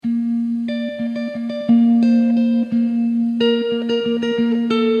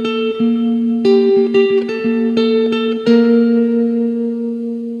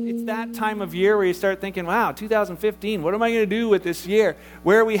time of year where you start thinking, wow, 2015, what am I going to do with this year?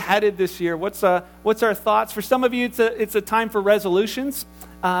 Where are we headed this year? What's our thoughts? For some of you, it's a time for resolutions.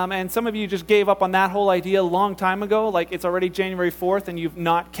 And some of you just gave up on that whole idea a long time ago. Like it's already January 4th and you've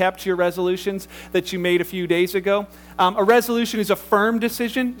not kept your resolutions that you made a few days ago. A resolution is a firm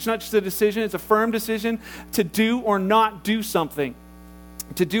decision. It's not just a decision. It's a firm decision to do or not do something.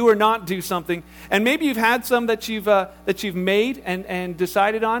 To do or not do something. And maybe you've had some that you've made and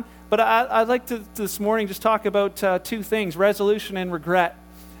decided on. But I'd like to this morning just talk about two things, resolution and regret.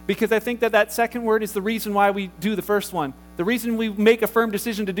 Because I think that second word is the reason why we do the first one. The reason we make a firm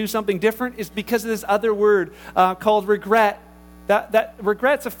decision to do something different is because of this other word called regret. That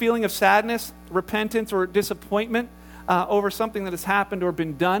regret's a feeling of sadness, repentance, or disappointment over something that has happened or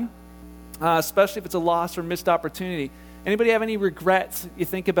been done, especially if it's a loss or missed opportunity. Anybody have any regrets you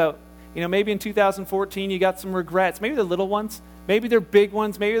think about? Maybe in 2014 you got some regrets. Maybe they're little ones. Maybe they're big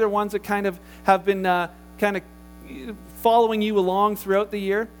ones. Maybe they're ones that kind of have been following you along throughout the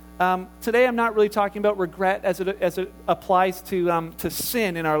year. Today I'm not really talking about regret as it applies to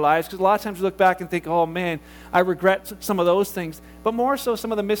sin in our lives, because a lot of times we look back and think, oh man, I regret some of those things. But more so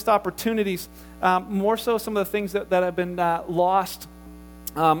some of the missed opportunities, more so some of the things that have been lost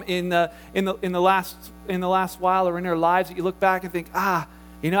in the last while or in our lives, that you look back and think, I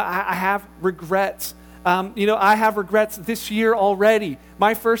have regrets. I have regrets this year already.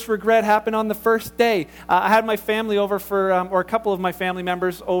 My first regret happened on the first day. I had my family over or a couple of my family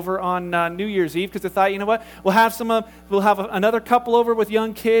members over on New Year's Eve, because I thought, you know what, we'll have another couple over with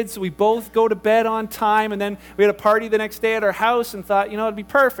young kids. So we both go to bed on time, and then we had a party the next day at our house, and thought, it'd be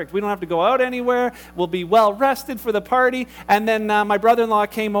perfect. We don't have to go out anywhere. We'll be well rested for the party. And then my brother-in-law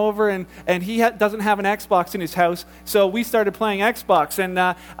came over, and he doesn't have an Xbox in his house, so we started playing Xbox,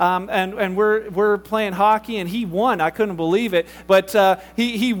 and we're playing hockey, and he won. I couldn't believe it, but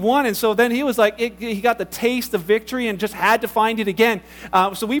he won, and so then he was like, he got the taste of victory and just had to find it again.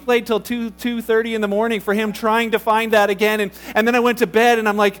 So we played till 2:30 in the morning for him trying to find that again, and then I went to bed, and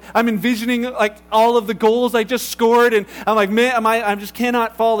I'm envisioning like all of the goals I just scored, and I'm like, man, I just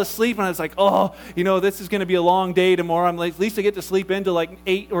cannot fall asleep, and I was like, this is going to be a long day tomorrow. I'm like, at least I get to sleep into like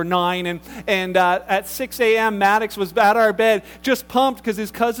 8 or 9, and at 6 a.m. Maddox was at our bed, just pumped because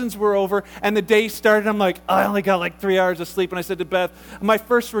his cousins were over, and the day started. I'm like, I only got like 3 hours of sleep, and I said to Beth, my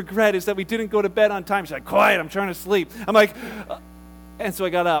first regret is that we didn't go to bed on time. She's like, quiet, I'm trying to sleep. I'm like, and so I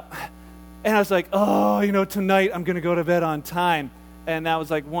got up, and I was like, tonight I'm going to go to bed on time. And that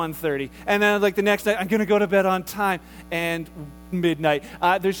was like 1:30. And then like the next night, I'm going to go to bed on time. And midnight.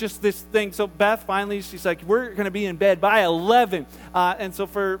 There's just this thing. So Beth finally, she's like, we're going to be in bed by 11. And so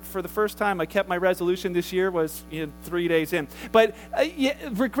for the first time, I kept my resolution this year was 3 days in. But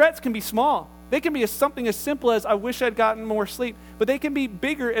regrets can be small. They can be something as simple as, I wish I'd gotten more sleep. But they can be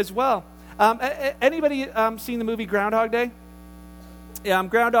bigger as well. Anybody seen the movie Groundhog Day? Yeah,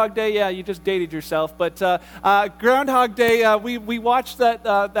 Groundhog Day, yeah, you just dated yourself. But Groundhog Day, we watched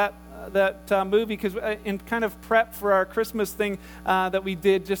that movie because in kind of prep for our Christmas thing that we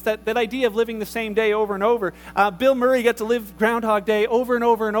did, just that idea of living the same day over and over. Bill Murray got to live Groundhog Day over and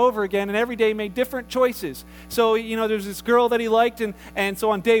over and over again, and every day made different choices. So, there's this girl that he liked, and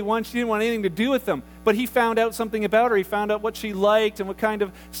so on day one, she didn't want anything to do with him. But he found out something about her. He found out what she liked and what kind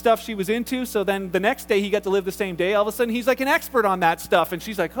of stuff she was into. So then the next day he got to live the same day. All of a sudden he's like an expert on that stuff. And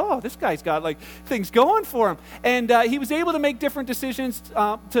she's like, oh, this guy's got like things going for him. And he was able to make different decisions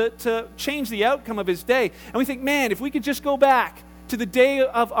to change the outcome of his day. And we think, man, if we could just go back to the day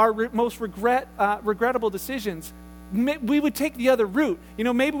of our most regrettable decisions, we would take the other route.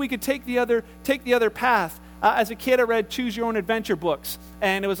 Maybe we could take the other path. As a kid, I read Choose Your Own Adventure books.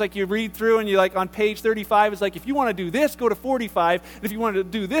 And it was like you read through and you like on page 35, it's like, if you want to do this, go to 45. And if you want to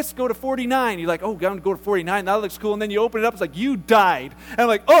do this, go to 49. You're like, oh, I'm going to go to 49. That looks cool. And then you open it up, it's like, you died. And I'm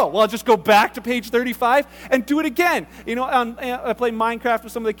like, oh, well, I'll just go back to page 35 and do it again. I play Minecraft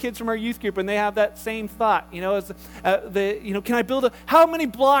with some of the kids from our youth group, and they have that same thought. Can I build how many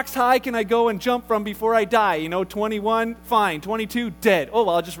blocks high can I go and jump from before I die? 21, fine. 22, dead. Oh,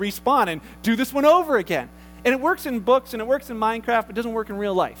 well, I'll just respawn and do this one over again. And it works in books and it works in Minecraft, but it doesn't work in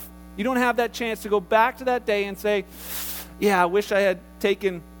real life. You don't have that chance to go back to that day and say, yeah, I wish I had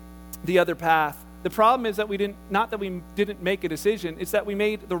taken the other path. The problem is that we didn't make a decision, it's that we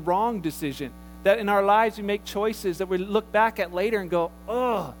made the wrong decision. That in our lives we make choices that we look back at later and go,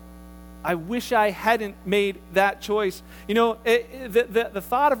 oh, I wish I hadn't made that choice. The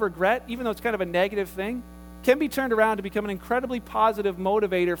thought of regret, even though it's kind of a negative thing, can be turned around to become an incredibly positive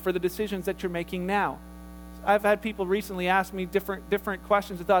motivator for the decisions that you're making now. I've had people recently ask me different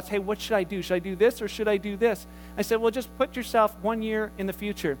questions and thoughts. Hey, what should I do? Should I do this or should I do this? I said, well, just put yourself 1 year in the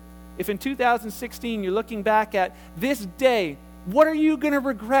future. if in 2016 you're looking back at this day, what are you going to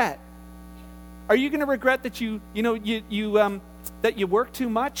regret? Are you going to regret that that you worked too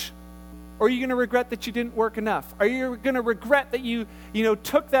much? Or are you going to regret that you didn't work enough? Are you going to regret that you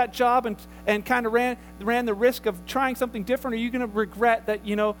took that job and kind of ran the risk of trying something different? Or are you going to regret that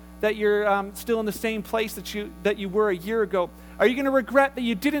that you're still in the same place that you were a year ago? Are you going to regret that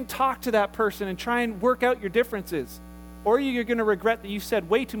you didn't talk to that person and try and work out your differences? Or are you going to regret that you said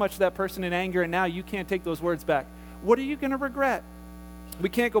way too much to that person in anger and now you can't take those words back? What are you going to regret? We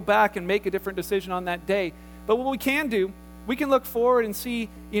can't go back and make a different decision on that day. But what we can do, we can look forward and see,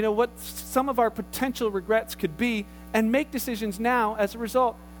 what some of our potential regrets could be and make decisions now as a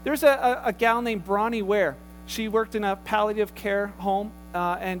result. There's a gal named Bronnie Ware. She worked in a palliative care home,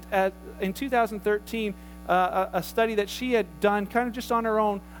 and in 2013, a study that she had done kind of just on her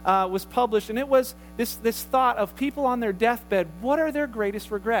own was published, and it was this thought of people on their deathbed, what are their greatest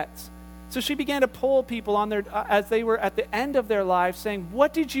regrets? So she began to poll people on their as they were at the end of their lives, saying,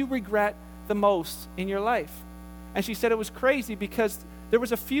 what did you regret the most in your life? And she said it was crazy because there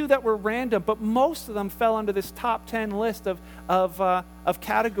was a few that were random, but most of them fell under this top 10 list of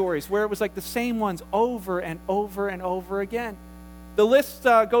categories where it was like the same ones over and over and over again. The list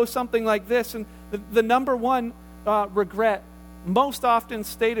goes something like this, and the number one regret most often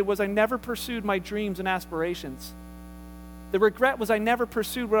stated was, I never pursued my dreams and aspirations. The regret was I never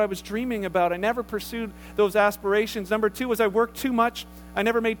pursued what I was dreaming about. I never pursued those aspirations. Number two was I worked too much. I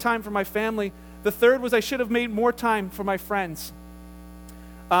never made time for my family. The third was I should have made more time for my friends.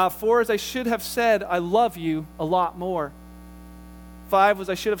 4 is I should have said I love you a lot more. 5 was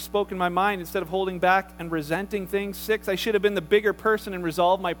I should have spoken my mind instead of holding back and resenting things. 6, I should have been the bigger person and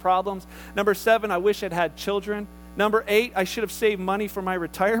resolved my problems. Number 7, I wish I'd had children. Number 8, I should have saved money for my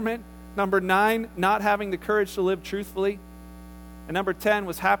retirement. Number 9, not having the courage to live truthfully. And number 10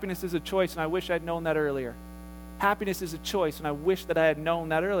 was happiness is a choice, and I wish I'd known that earlier. Happiness is a choice, and I wish that I had known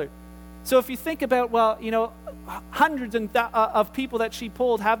that earlier. So if you think about, hundreds of people that she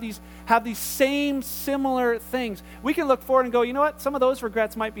polled have these same similar things, we can look forward and go, you know what? Some of those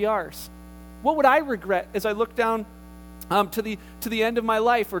regrets might be ours. What would I regret as I look down to the end of my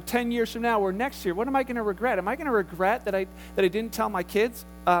life, or 10 years from now, or next year? What am I going to regret? Am I going to regret that I didn't tell my kids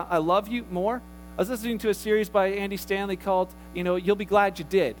I love you more? I was listening to a series by Andy Stanley called, You'll Be Glad You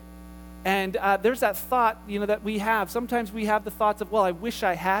Did. And there's that thought, that we have. Sometimes we have the thoughts of, well, I wish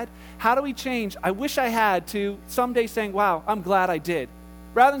I had. How do we change? I wish I had to someday saying, wow, I'm glad I did.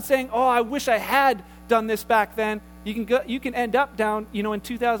 Rather than saying, oh, I wish I had done this back then, you can end up down, in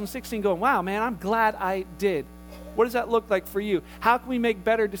 2016 going, wow, man, I'm glad I did. What does that look like for you? How can we make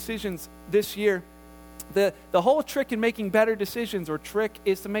better decisions this year? The whole trick in making better decisions, or trick,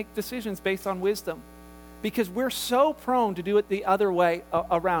 is to make decisions based on wisdom. Because we're so prone to do it the other way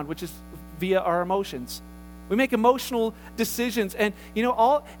around, which is via our emotions. We make emotional decisions, and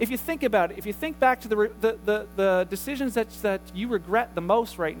if you think about it, if you think back to the decisions that you regret the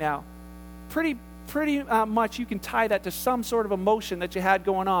most right now, pretty much you can tie that to some sort of emotion that you had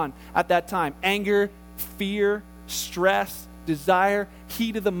going on at that time. Anger, fear, stress, desire,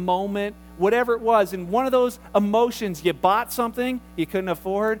 heat of the moment, whatever it was. And one of those emotions, you bought something you couldn't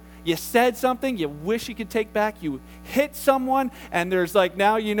afford, you said something you wish you could take back, you hit someone, and there's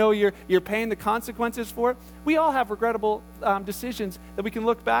now you're paying the consequences for it. We all have regrettable decisions that we can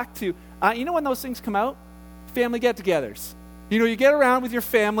look back to. When those things come out? Family get-togethers. You get around with your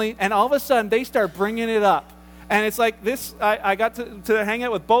family, and all of a sudden they start bringing it up. And it's like this, I got to hang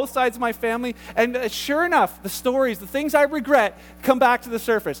out with both sides of my family, and sure enough, the stories, the things I regret, come back to the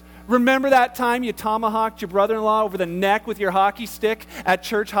surface. Remember that time you tomahawked your brother-in-law over the neck with your hockey stick at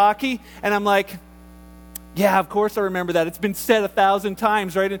church hockey? And I'm like, yeah, of course I remember that. It's been said 1,000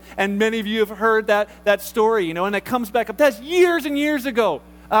 times, right? And many of you have heard that story, and it comes back up. That's years and years ago.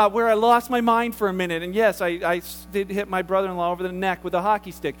 Where I lost my mind for a minute. And yes, I did hit my brother-in-law over the neck with a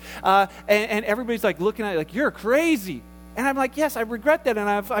hockey stick. And everybody's looking at it like, you're crazy. And I'm like, yes, I regret that, and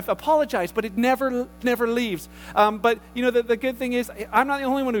I've apologized, but it never leaves. But, the good thing is, I'm not the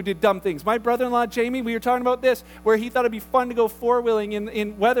only one who did dumb things. My brother-in-law, Jamie, we were talking about this, where he thought it'd be fun to go four-wheeling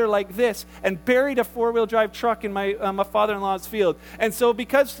in weather like this, and buried a four-wheel drive truck in my father-in-law's field. And so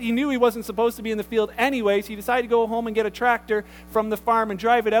because he knew he wasn't supposed to be in the field anyways, he decided to go home and get a tractor from the farm and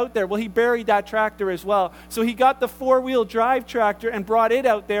drive it out there. Well, he buried that tractor as well. So he got the four-wheel drive tractor and brought it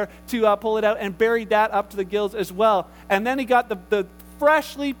out there to pull it out, and buried that up to the gills as well. And then he got the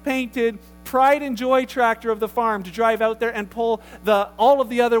freshly painted Pride and Joy tractor of the farm to drive out there and pull all of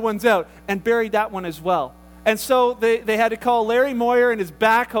the other ones out, and buried that one as well. And so they had to call Larry Moyer and his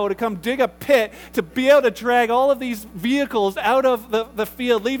backhoe to come dig a pit to be able to drag all of these vehicles out of the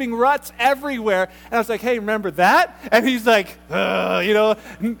field, leaving ruts everywhere. And I was like, hey, remember that? And he's like,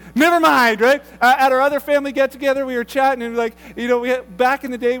 never mind, right? At our other family get-together, we were chatting, and back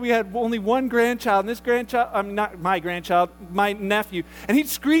in the day, we had only one grandchild, and this grandchild, not my grandchild, my nephew, and he'd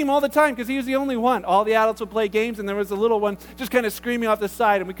scream all the time because he was the only one. All the adults would play games, and there was a little one just kind of screaming off the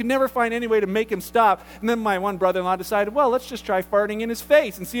side, and we could never find any way to make him stop. And then my one brother-in-law decided, well, let's just try farting in his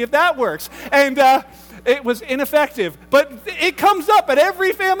face and see if that works. And it was ineffective. But it comes up at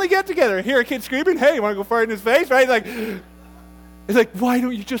every family get-together. Hear a kid screaming, hey, you want to go fart in his face? Right? It's like, why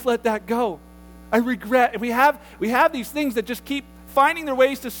don't you just let that go? I regret. And we have these things that just keep finding their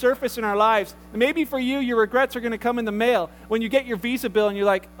ways to surface in our lives. And maybe for you, your regrets are going to come in the mail when you get your Visa bill and you're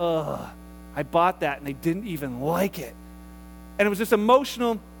like, ugh, I bought that and they didn't even like it. And it was this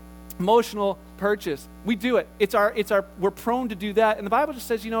emotional purchase. We do it. We're prone to do that. And the Bible just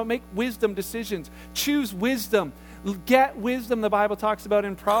says, make wisdom decisions. Choose wisdom. Get wisdom, the Bible talks about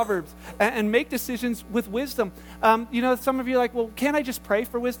in Proverbs, and make decisions with wisdom. Some of you are like, well, can't I just pray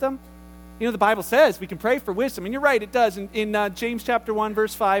for wisdom? The Bible says we can pray for wisdom. And you're right, it does. In James chapter 1,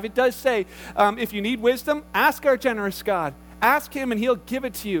 verse 5, it does say, if you need wisdom, ask our generous God. Ask him and he'll give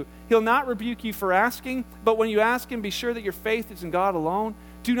it to you. He'll not rebuke you for asking, but when you ask him, be sure that your faith is in God alone.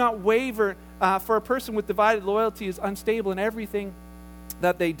 Do not waver, for a person with divided loyalty is unstable in everything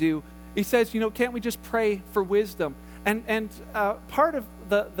that they do. He says, can't we just pray for wisdom? And part of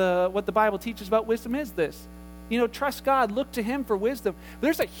what the Bible teaches about wisdom is this. Trust God, look to him for wisdom.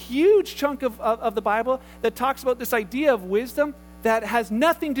 There's a huge chunk of the Bible that talks about this idea of wisdom that has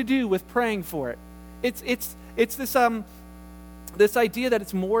nothing to do with praying for it. It's this idea that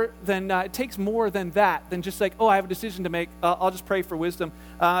it's more than, it takes more than that, than just like, I have a decision to make, I'll just pray for wisdom.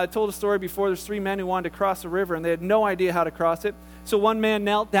 I told a story before, there's 3 men who wanted to cross a river, and they had no idea how to cross it. So one man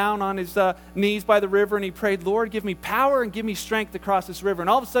knelt down on his knees by the river, and he prayed, Lord, give me power and give me strength to cross this river. And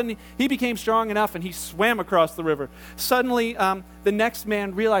all of a sudden, he became strong enough, and he swam across the river. Suddenly, the next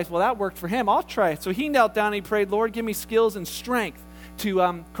man realized, well, that worked for him. I'll try it. So he knelt down, and he prayed, Lord, give me skills and strength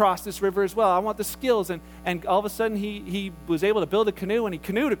to cross this river as well. I want the skills. And all of a sudden, he was able to build a canoe, and he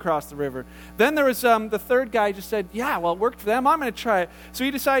canoed across the river. Then there was the third guy just said, yeah, well, it worked for them. I'm going to try it. So he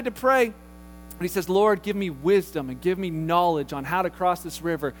decided to pray. And he says, Lord, give me wisdom and give me knowledge on how to cross this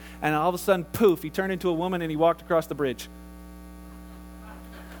river. And all of a sudden, poof, he turned into a woman, and he walked across the bridge.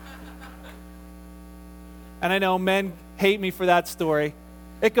 And I know men hate me for that story.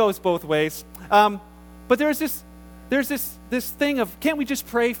 It goes both ways. But there's this thing of, can't we just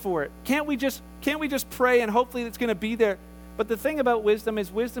pray for it? Can't we just pray and hopefully it's going to be there? But the thing about wisdom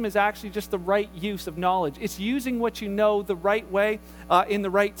is actually just the right use of knowledge. It's using what you know the right way in the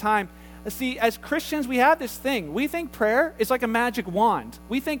right time. See, as Christians, we have this thing. We think prayer is like a magic wand.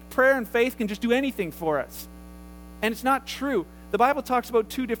 We think prayer and faith can just do anything for us. And it's not true. The Bible talks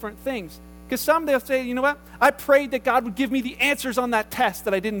about 2 different things. Because some, they'll say, you know what? I prayed that God would give me the answers on that test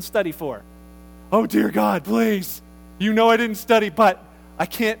that I didn't study for. Oh, dear God, please. I didn't study, but I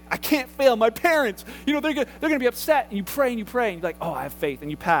can't fail my parents. They're going to be upset. And you pray, and you're like, oh, I have faith. And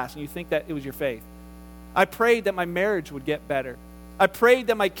you pass, and you think that it was your faith. I prayed that my marriage would get better. I prayed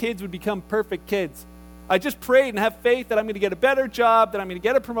that my kids would become perfect kids. I just prayed and have faith that I'm going to get a better job, that I'm going to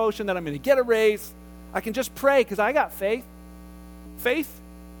get a promotion, that I'm going to get a raise. I can just pray because I got faith. Faith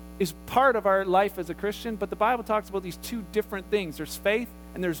is part of our life as a Christian, but the Bible talks about these 2 different things. There's faith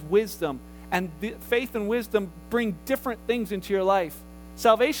and there's wisdom. And faith and wisdom bring different things into your life.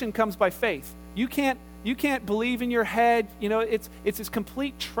 Salvation comes by faith. You can't believe in your head. It's this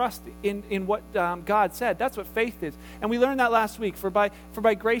complete trust in what God said. That's what faith is. And we learned that last week. For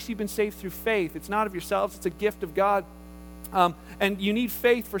by grace you've been saved through faith. It's not of yourselves. It's a gift of God. And you need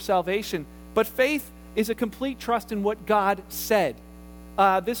faith for salvation. But faith is a complete trust in what God said.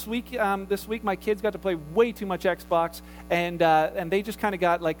 This week, my kids got to play way too much Xbox, and they just kind of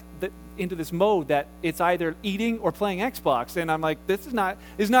got into this mode that it's either eating or playing Xbox, and I'm like, this is not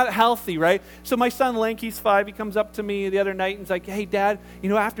healthy, right? So my son Link, he's 5, he comes up to me the other night and he's like, hey, Dad,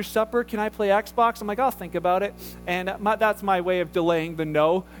 after supper, can I play Xbox? I'm like, I'll think about it, and that's my way of delaying the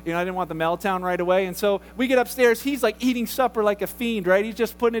no. I didn't want the meltdown right away, and so we get upstairs. He's like eating supper like a fiend, right? He's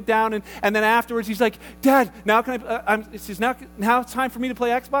just putting it down, and then afterwards he's like, Dad, now can I? Now it's time for me to play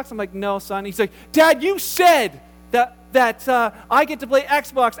Xbox. I'm like, no, son. He's like, Dad, you said that I get to play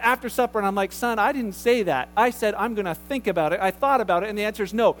Xbox after supper. And I'm like, son, I didn't say that. I said I'm going to think about it. I thought about it, and the answer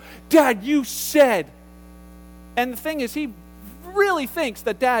is no. Dad, you said. And the thing is, he really thinks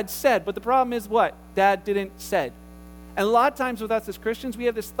that Dad said, but the problem is what? Dad didn't said. And a lot of times with us as Christians, we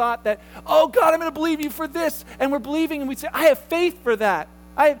have this thought that, oh God, I'm going to believe you for this. And we're believing and we say, I have faith for that.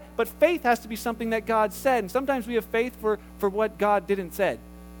 But faith has to be something that God said. And sometimes we have faith for what God didn't say.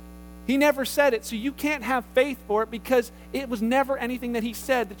 He never said it, so you can't have faith for it because it was never anything that he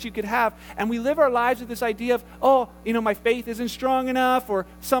said that you could have. And we live our lives with this idea of, oh, my faith isn't strong enough, or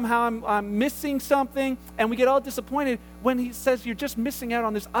somehow I'm missing something. And we get all disappointed when he says you're just missing out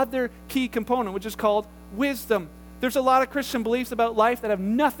on this other key component, which is called wisdom. There's a lot of Christian beliefs about life that have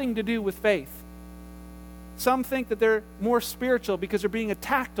nothing to do with faith. Some think that they're more spiritual because they're being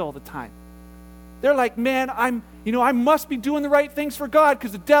attacked all the time. They're like, man, I must be doing the right things for God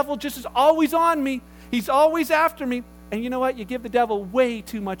because the devil just is always on me. He's always after me. And you know what? You give the devil way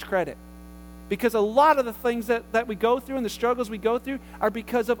too much credit. Because a lot of the things that we go through and the struggles we go through are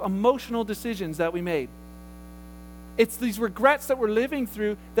because of emotional decisions that we made. It's these regrets that we're living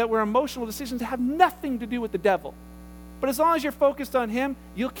through that were emotional decisions that have nothing to do with the devil. But as long as you're focused on him,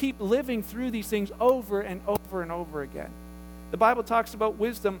 you'll keep living through these things over and over and over again. The Bible talks about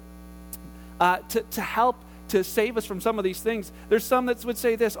wisdom to help to save us from some of these things. There's some that would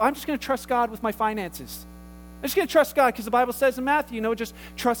say this, I'm just going to trust God with my finances. I'm just going to trust God because the Bible says in Matthew, just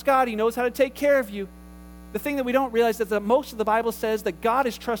trust God. He knows how to take care of you. The thing that we don't realize is that most of the Bible says that God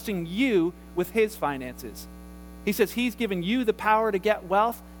is trusting you with his finances. He says he's given you the power to get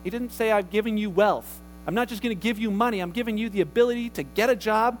wealth. He didn't say I've given you wealth. I'm not just going to give you money. I'm giving you the ability to get a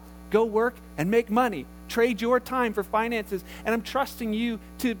job, go work, and make money. Trade your time for finances, and I'm trusting you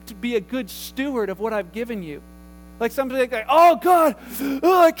to be a good steward of what I've given you. Like somebody like, oh God,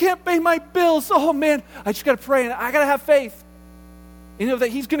 I can't pay my bills. Oh man, I just got to pray, and I got to have faith. That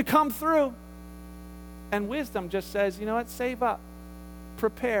he's going to come through. And wisdom just says, you know what, save up,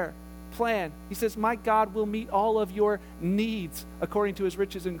 prepare, plan. He says, my God will meet all of your needs according to his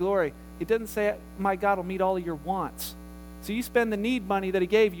riches and glory. It doesn't say, my God will meet all of your wants. So you spend the need money that he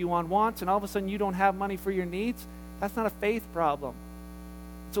gave you on wants, and all of a sudden you don't have money for your needs. That's not a faith problem.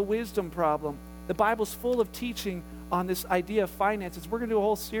 It's a wisdom problem. The Bible's full of teaching on this idea of finances. We're going to do a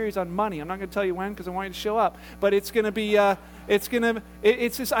whole series on money. I'm not going to tell you when because I want you to show up. But it's going to be,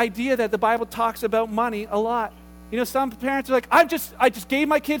 it's this idea that the Bible talks about money a lot. Some parents are like, I just gave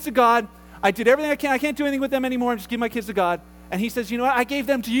my kids to God. I did everything I can. I can't do anything with them anymore. I'm just giving my kids to God. And he says, you know what? I gave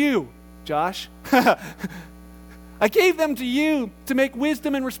them to you, Josh. I gave them to you to make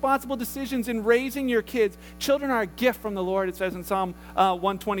wisdom and responsible decisions in raising your kids. Children are a gift from the Lord, it says in Psalm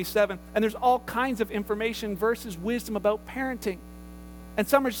 127. And there's all kinds of information versus wisdom about parenting. And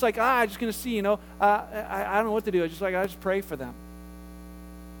some are just like, I'm just going to see, I don't know what to do. I just pray for them.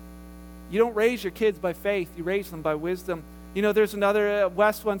 You don't raise your kids by faith. You raise them by wisdom. There's another,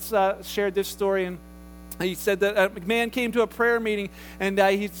 Wes once shared this story, and he said that a man came to a prayer meeting, and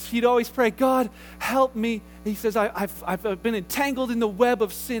he'd always pray, God, help me. He says, I've been entangled in the web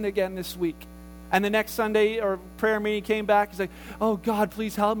of sin again this week. And the next Sunday or prayer meeting came back. He's like, oh, God,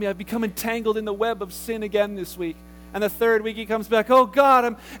 please help me. I've become entangled in the web of sin again this week. And the third week he comes back, oh, God,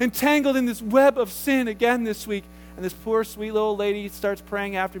 I'm entangled in this web of sin again this week. And this poor, sweet little lady starts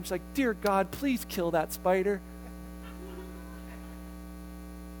praying after him. She's like, dear God, please kill that spider.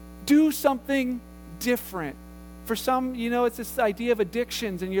 Do something different. For some, it's this idea of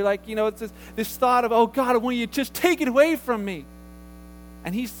addictions, and you're like, it's this thought of, oh God, I want you to just take it away from me.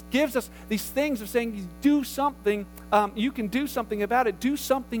 And he gives us these things of saying, do something, you can do something about it. Do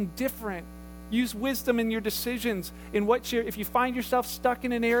something different. Use wisdom in your decisions. If you find yourself stuck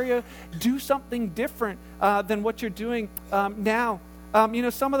in an area, do something different than what you're doing now.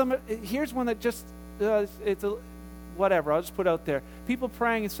 Some of them, here's one that just, whatever, I'll just put out there. People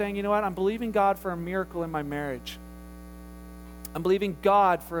praying and saying, you know what, I'm believing God for a miracle in my marriage. I'm believing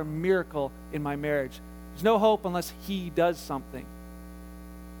God for a miracle in my marriage. There's no hope unless he does something.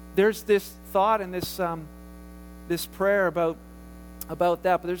 There's this thought and this prayer about that,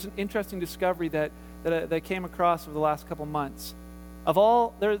 but there's an interesting discovery that I came across over the last couple months. Of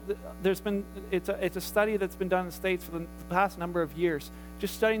all, it's a study that's been done in the States for the past number of years,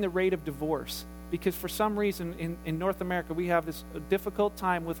 just studying the rate of divorce. Because for some reason in North America, we have this difficult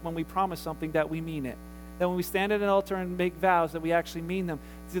time with when we promise something that we mean it. That when we stand at an altar and make vows that we actually mean them.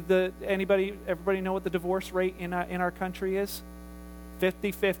 Everybody know what the divorce rate in our country is?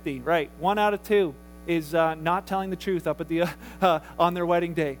 50-50, right. 1 out of 2 is not telling the truth up at on their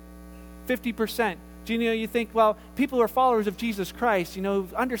wedding day. 50%. Do you think, well, people who are followers of Jesus Christ,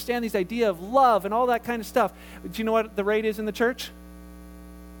 understand this idea of love and all that kind of stuff. Do you know what the rate is in the church?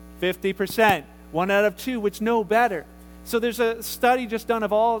 50%. 1 out of 2, which know better. So there's a study just done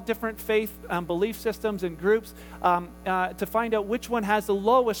of all different faith belief systems and groups to find out which one has the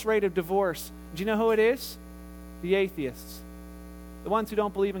lowest rate of divorce. Do you know who it is? The atheists. The ones who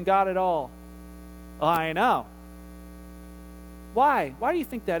don't believe in God at all. I know. Why? Why do you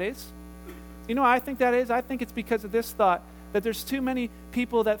think that is? You know what I think that is? I think it's because of this thought, that there's too many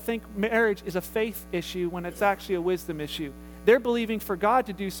people that think marriage is a faith issue when it's actually a wisdom issue. They're believing for God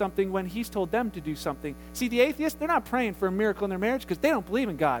to do something when He's told them to do something. See, the atheists, they're not praying for a miracle in their marriage because they don't believe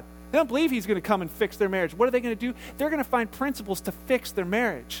in God. They don't believe He's going to come and fix their marriage. What are they going to do? They're going to find principles to fix their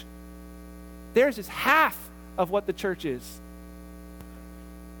marriage. Theirs is half of what the church is.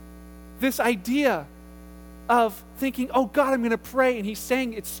 This idea of thinking, oh God, I'm going to pray, and He's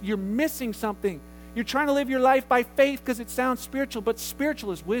saying you're missing something. You're trying to live your life by faith because it sounds spiritual, but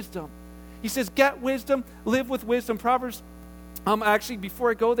spiritual is wisdom. He says, get wisdom, live with wisdom. Proverbs, actually, before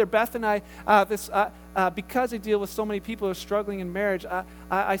I go there, Beth and I, because I deal with so many people who are struggling in marriage,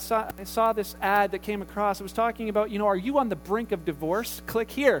 I saw this ad that came across. It was talking about, are you on the brink of divorce? Click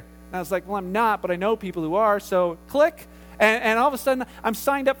here. And I was like, well, I'm not, but I know people who are, so click. And all of a sudden, I'm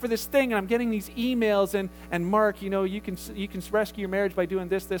signed up for this thing, and I'm getting these emails, and Mark, you can rescue your marriage by doing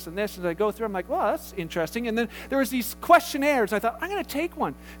this, this, and this. As I go through, I'm like, well, that's interesting. And then there was these questionnaires. I thought, I'm going to take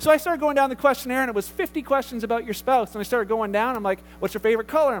one. So I started going down the questionnaire, and it was 50 questions about your spouse. And I started going down. I'm like, what's your favorite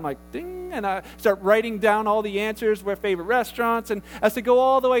color? I'm like, ding. And I start writing down all the answers, where favorite restaurants. And as I go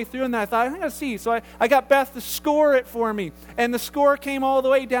all the way through, and then I thought, I'm going to see. So I got Beth to score it for me. And the score came all the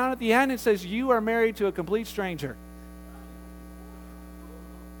way down at the end. It says, you are married to a complete stranger.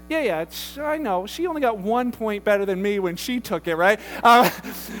 Yeah, I know. She only got 1 point better than me when she took it, right?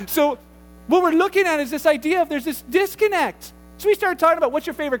 So what we're looking at is this idea of there's this disconnect. So we started talking about what's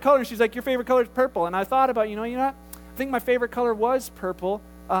your favorite color, and she's like, your favorite color is purple. And I thought about, you know what? I think my favorite color was purple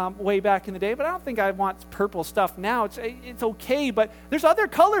way back in the day, but I don't think I want purple stuff now. It's okay, but there's other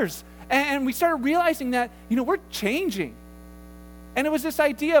colors. And we started realizing that, we're changing. And it was this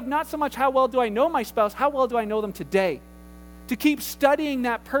idea of not so much how well do I know my spouse, how well do I know them today? To keep studying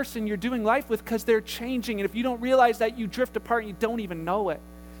that person you're doing life with because they're changing. And if you don't realize that, you drift apart and you don't even know it.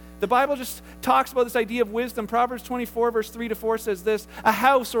 The Bible just talks about this idea of wisdom. Proverbs 24, verse 3-4 says this, a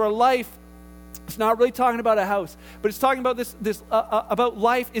house or a life, it's not really talking about a house, but it's talking about about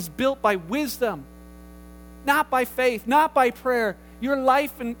life is built by wisdom, not by faith, not by prayer. Your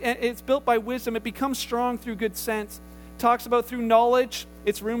life, and it's built by wisdom. It becomes strong through good sense. Talks about through knowledge,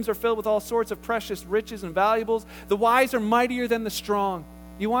 its rooms are filled with all sorts of precious riches and valuables. The wise are mightier than the strong.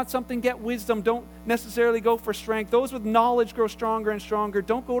 You want something, get wisdom. Don't necessarily go for strength. Those with knowledge grow stronger and stronger.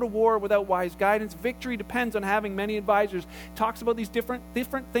 Don't go to war without wise guidance. Victory depends on having many advisors. Talks about these different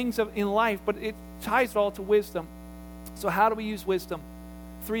things in life, but it ties it all to wisdom. So how do we use wisdom?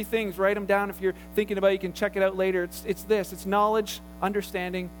 3 things. Write them down if you're thinking about it. You can check it out later. It's this. It's knowledge,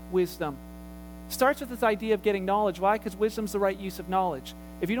 understanding, wisdom. Starts with this idea of getting knowledge. Why? Because wisdom's the right use of knowledge.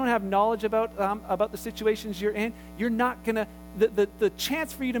 If you don't have knowledge about the situations you're in, you're not going to, the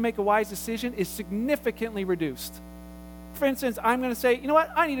chance for you to make a wise decision is significantly reduced. For instance, I'm going to say, you know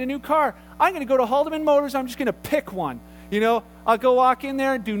what? I need a new car. I'm going to go to Haldeman Motors. I'm just going to pick one. I'll go walk in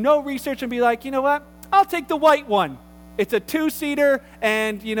there and do no research and be like, you know what? I'll take the white one. It's a 2-seater,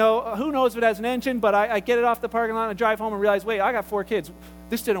 and, who knows if it has an engine, but I get it off the parking lot and I drive home and realize, wait, I got 4 kids.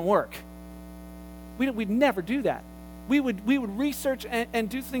 This didn't work. We'd never do that. We would research and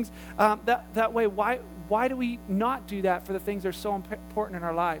do things that way. Why do we not do that for the things that are so important in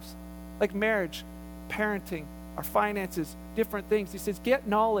our lives? Like marriage, parenting, our finances, different things. He says, get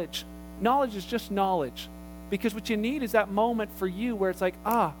knowledge. Knowledge is just knowledge. Because what you need is that moment for you where it's like,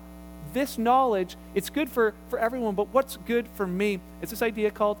 this knowledge, it's good for everyone, but what's good for me? It's this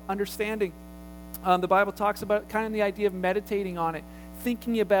idea called understanding. The Bible talks about kind of the idea of meditating on it,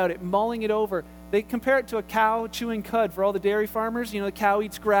 thinking about it, mulling it over. They compare it to a cow chewing cud for all the dairy farmers. The cow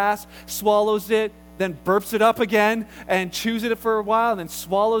eats grass, swallows it, then burps it up again, and chews it for a while, and then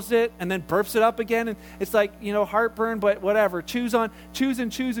swallows it, and then burps it up again. And it's like, heartburn, but whatever. Chews on it.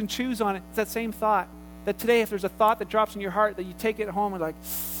 It's that same thought. That today, if there's a thought that drops in your heart, that you take it home and like,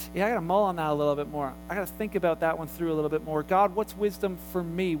 yeah, I got to mull on that a little bit more. I got to think about that one through a little bit more. God, what's wisdom for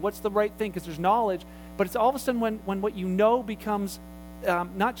me? What's the right thing? Because there's knowledge, but it's all of a sudden when what you know becomes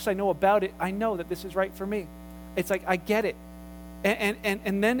not just I know about it, I know that this is right for me. It's like I get it.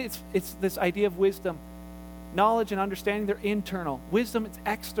 And then it's this idea of wisdom. Knowledge and understanding, they're internal. Wisdom, it's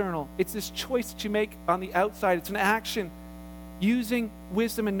external. It's this choice that you make on the outside. It's an action. Using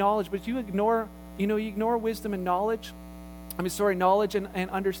wisdom and knowledge. But if you ignore wisdom and knowledge, knowledge and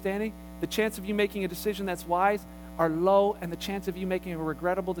understanding, the chance of you making a decision that's wise are low, and the chance of you making a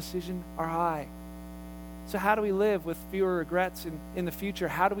regrettable decision are high. So how do we live with fewer regrets in the future?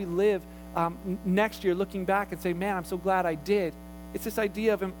 How do we live next year looking back and say, man, I'm so glad I did? It's this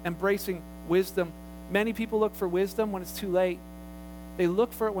idea of embracing wisdom. Many people look for wisdom when it's too late. They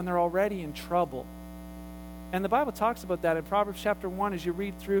look for it when they're already in trouble. And the Bible talks about that in Proverbs chapter 1. As you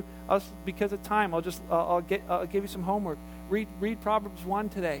read through, because of time, I'll give you some homework. Read Proverbs 1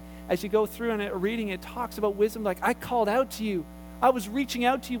 today. As you go through and reading it, talks about wisdom like, I called out to you. I was reaching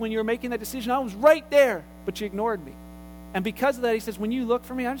out to you when you were making that decision. I was right there, but you ignored me. And because of that, he says, when you look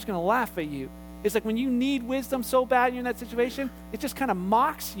for me, I'm just going to laugh at you. It's like when you need wisdom so bad you're in that situation, it just kind of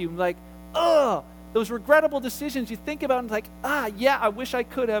mocks you. Like, ugh, those regrettable decisions you think about and like, yeah, I wish I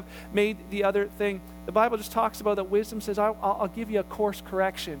could have made the other thing. The Bible just talks about that wisdom says, I'll give you a course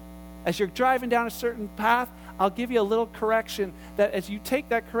correction. As you're driving down a certain path, I'll give you a little correction that as you take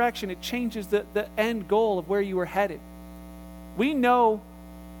that correction, it changes the end goal of where you were headed. We know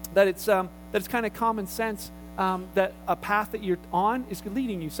that it's kind of common sense that a path that you're on is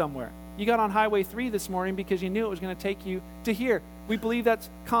leading you somewhere. You got on Highway 3 this morning because you knew it was going to take you to here. We believe that's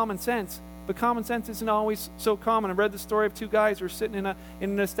common sense, but common sense isn't always so common. I read the story of two guys who were sitting in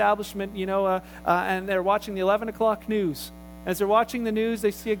an establishment, and they're watching the 11 o'clock news. As they're watching the news,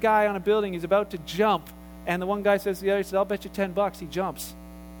 they see a guy on a building. He's about to jump, and the one guy says to the other, I'll bet you $10. He jumps.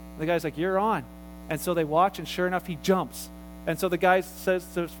 The guy's like, you're on. And so they watch, and sure enough, he jumps. And so the guy says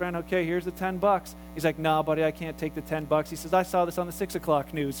to his friend, okay, here's the $10. He's like, nah, buddy, I can't take the $10. He says, I saw this on the 6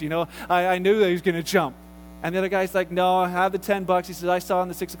 o'clock news. I knew that he was going to jump. And the other guy's like, no, I have the $10. He says, I saw on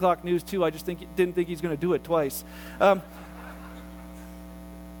the 6 o'clock news too. I just didn't think he's going to do it twice.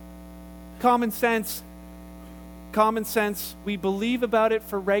 Common sense. We believe about it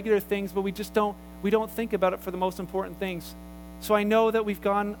for regular things, but we don't think about it for the most important things. So I know that we've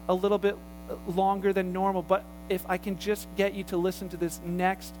gone a little bit longer than normal, but if I can just get you to listen to this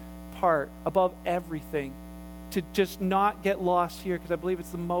next part above everything, to just not get lost here, because I believe it's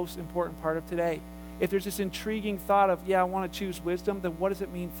the most important part of today. If there's this intriguing thought of, I want to choose wisdom, then what does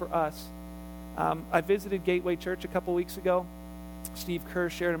it mean for us? I visited Gateway Church a couple weeks ago. Steve Kerr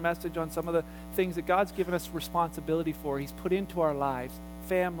shared a message on some of the things that God's given us responsibility for. He's put into our lives,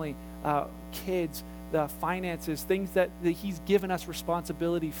 family, kids, the finances, things that he's given us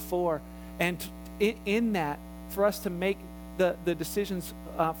responsibility for. And in that, for us to make the decisions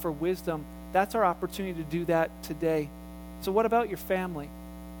for wisdom, that's our opportunity to do that today. So what about your family?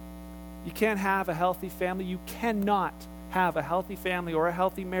 You can't have a healthy family. You cannot have a healthy family or a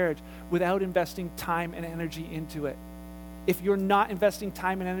healthy marriage without investing time and energy into it. If you're not investing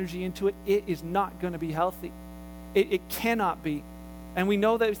time and energy into it, it is not going to be healthy. It cannot be. And we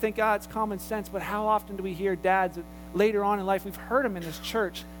know that we think, it's common sense, but how often do we hear dads later on in life, we've heard them in this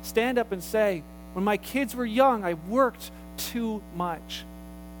church, stand up and say, when my kids were young, I worked too much.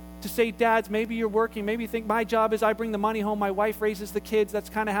 To say, dads, maybe you're working, maybe you think my job is I bring the money home, my wife raises the kids, that's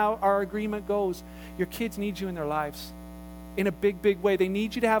kind of how our agreement goes. Your kids need you in their lives in a big, big way. They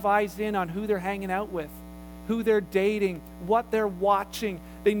need you to have eyes in on who they're hanging out with, who they're dating, what they're watching.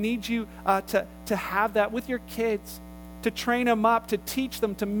 They need you to have that with your kids, to train them up, to teach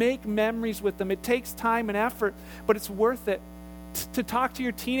them, to make memories with them. It takes time and effort, but it's worth it. To talk to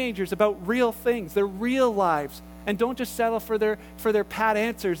your teenagers about real things, their real lives, and don't just settle for their pat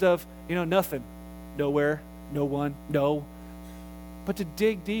answers of, nothing, nowhere, no one, no. But to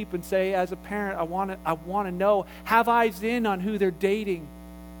dig deep and say, as a parent, I want to know, have eyes in on who they're dating.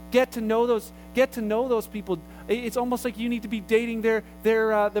 Get to know those people. It's almost like you need to be dating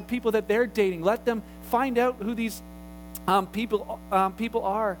the people that they're dating. Let them find out who these people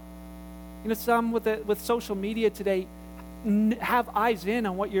are. Some with social media today have eyes in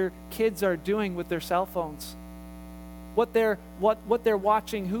on what your kids are doing with their cell phones, what they're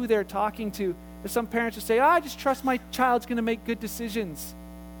watching, who they're talking to. There's some parents who say, I just trust my child's going to make good decisions.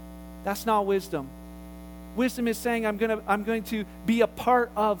 That's not wisdom. Wisdom is saying, I'm going to be a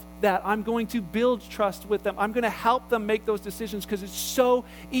part of that. I'm going to build trust with them. I'm going to help them make those decisions because it's so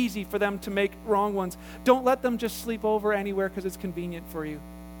easy for them to make wrong ones. Don't let them just sleep over anywhere because it's convenient for you.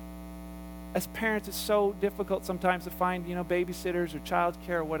 As parents, it's so difficult sometimes to find, babysitters or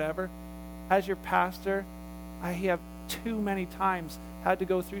childcare or whatever. As your pastor, I have too many times had to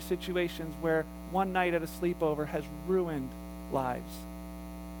go through situations where one night at a sleepover has ruined lives.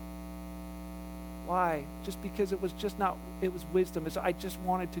 Why? Just because it was wisdom. I just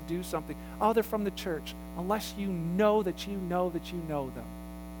wanted to do something. Oh, they're from the church. Unless you know that you know that you know them.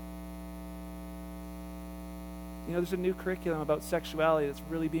 There's a new curriculum about sexuality that's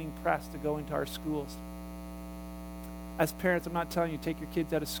really being pressed to go into our schools. As parents, I'm not telling you take your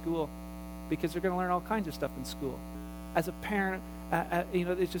kids out of school because they're going to learn all kinds of stuff in school. As a parent,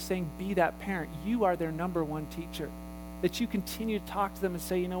 it's just saying be that parent. You are their number one teacher. That you continue to talk to them and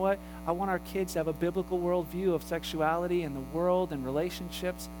say, you know what? I want our kids to have a biblical worldview of sexuality and the world and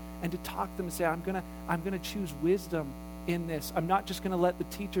relationships. and to talk to them and say, I'm gonna choose wisdom in this. I'm not just gonna let the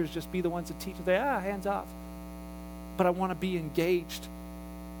teachers just be the ones that teach and say, hands off. But I want to be engaged.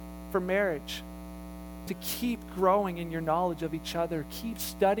 For marriage, to keep growing in your knowledge of each other, keep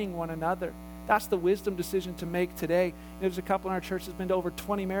studying one another. That's the wisdom decision to make today. There's a couple in our church that's been to over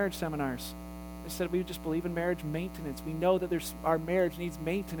 20 marriage seminars. They said we just believe in marriage maintenance. We know that our marriage needs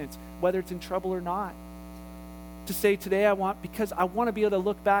maintenance, whether it's in trouble or not. To say today because I want to be able to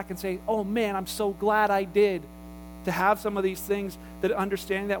look back and say, oh man, I'm so glad I did. To have some of these things, that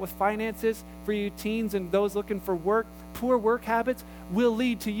understanding that with finances, for you teens and those looking for work, poor work habits will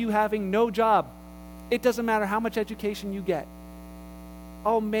lead to you having no job. It doesn't matter how much education you get.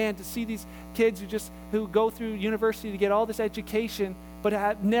 Oh man, to see these kids who go through university to get all this education, but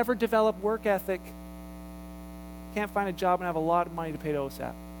have never developed work ethic, can't find a job and have a lot of money to pay to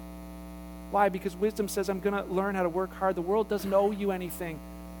OSAP. Why? Because wisdom says, I'm going to learn how to work hard. The world doesn't owe you anything.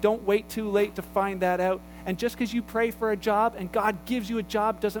 Don't wait too late to find that out. And just because you pray for a job and God gives you a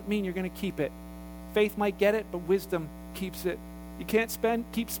job doesn't mean you're going to keep it. Faith might get it, but wisdom keeps it. You can't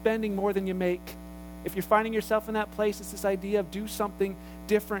keep spending more than you make. If you're finding yourself in that place, it's this idea of do something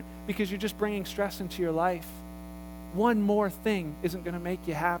different because you're just bringing stress into your life. One more thing isn't going to make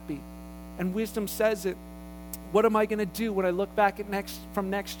you happy. And wisdom says it. What am I going to do when I look back at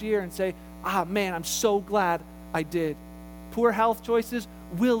from next year and say, man, I'm so glad I did. Poor health choices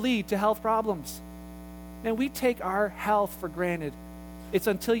will lead to health problems. And we take our health for granted. It's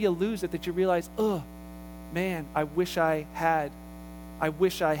until you lose it that you realize, man, I wish I had. I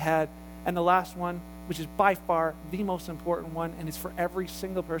wish I had. And the last one, which is by far the most important one, and is for every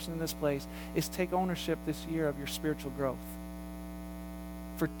single person in this place, is take ownership this year of your spiritual growth.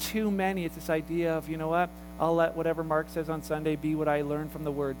 For too many, it's this idea of, you know what, I'll let whatever Mark says on Sunday be what I learned from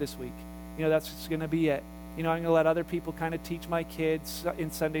the Word this week. That's just going to be it. I'm going to let other people kind of teach my kids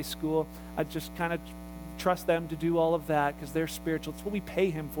in Sunday school. I just kind of trust them to do all of that because they're spiritual. It's what we pay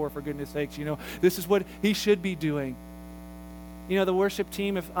him for goodness sakes. This is what he should be doing. The worship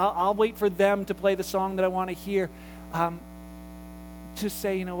team, if I'll wait for them to play the song that I want to hear. To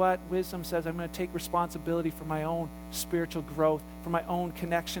say, you know what, wisdom says I'm going to take responsibility for my own spiritual growth, for my own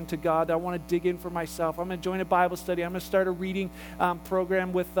connection to God. I want to dig in for myself. I'm going to join a Bible study. I'm going to start a reading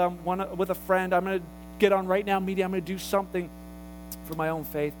program with a friend. I'm going to get on Right Now Media. I'm going to do something for my own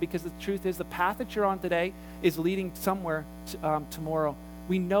faith, because the truth is the path that you're on today is leading somewhere tomorrow.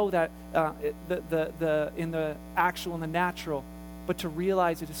 We know that in the actual and the natural, but to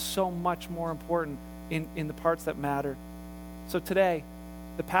realize it is so much more important in the parts that matter. So today,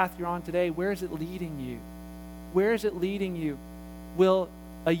 the path you're on today, where is it leading you? Where is it leading you? Will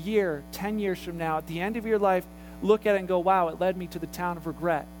a year, 10 years from now, at the end of your life, look at it and go, wow, it led me to the town of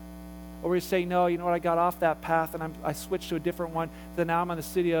regret? Or we say, no, you know what, I got off that path and I switched to a different one. Then now I'm in the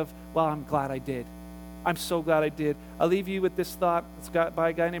city of, well, I'm glad I did. I'm so glad I did. I'll leave you with this thought. It's got by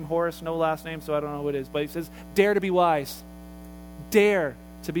a guy named Horace, no last name, so I don't know who it is. But he says, dare to be wise. Dare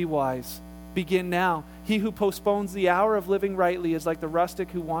to be wise. Begin now. He who postpones the hour of living rightly is like the rustic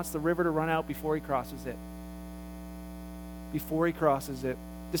who wants the river to run out before he crosses it. Before he crosses it.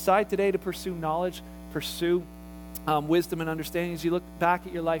 Decide today to pursue knowledge, pursue wisdom and understanding. As you look back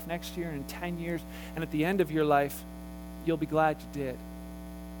at your life next year and in 10 years, and at the end of your life, you'll be glad you did.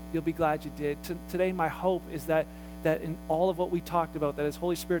 You'll be glad you did. Today, my hope is that in all of what we talked about, that as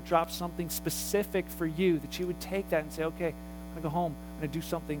Holy Spirit drops something specific for you, that you would take that and say, okay, I'm going to go home. I'm going to do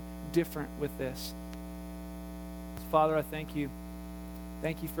something different with this. Father, I thank you.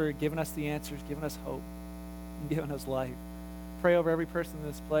 Thank you for giving us the answers, giving us hope, and giving us life. Pray over every person in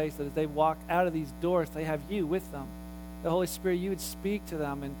this place that as they walk out of these doors, they have you with them. The Holy Spirit, you would speak to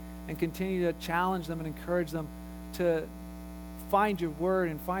them and continue to challenge them and encourage them to find your word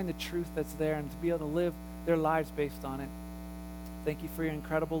and find the truth that's there and to be able to live their lives based on it. Thank you for your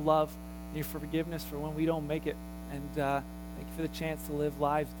incredible love and your forgiveness for when we don't make it. And thank you for the chance to live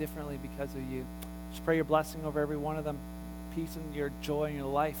lives differently because of you. Just pray your blessing over every one of them, peace and your joy in your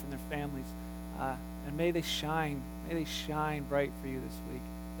life and their families. And may they shine bright for you this week.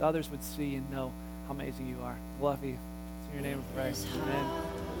 That others would see and know how amazing you are. Love you. In your name we pray.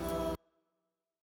 Amen.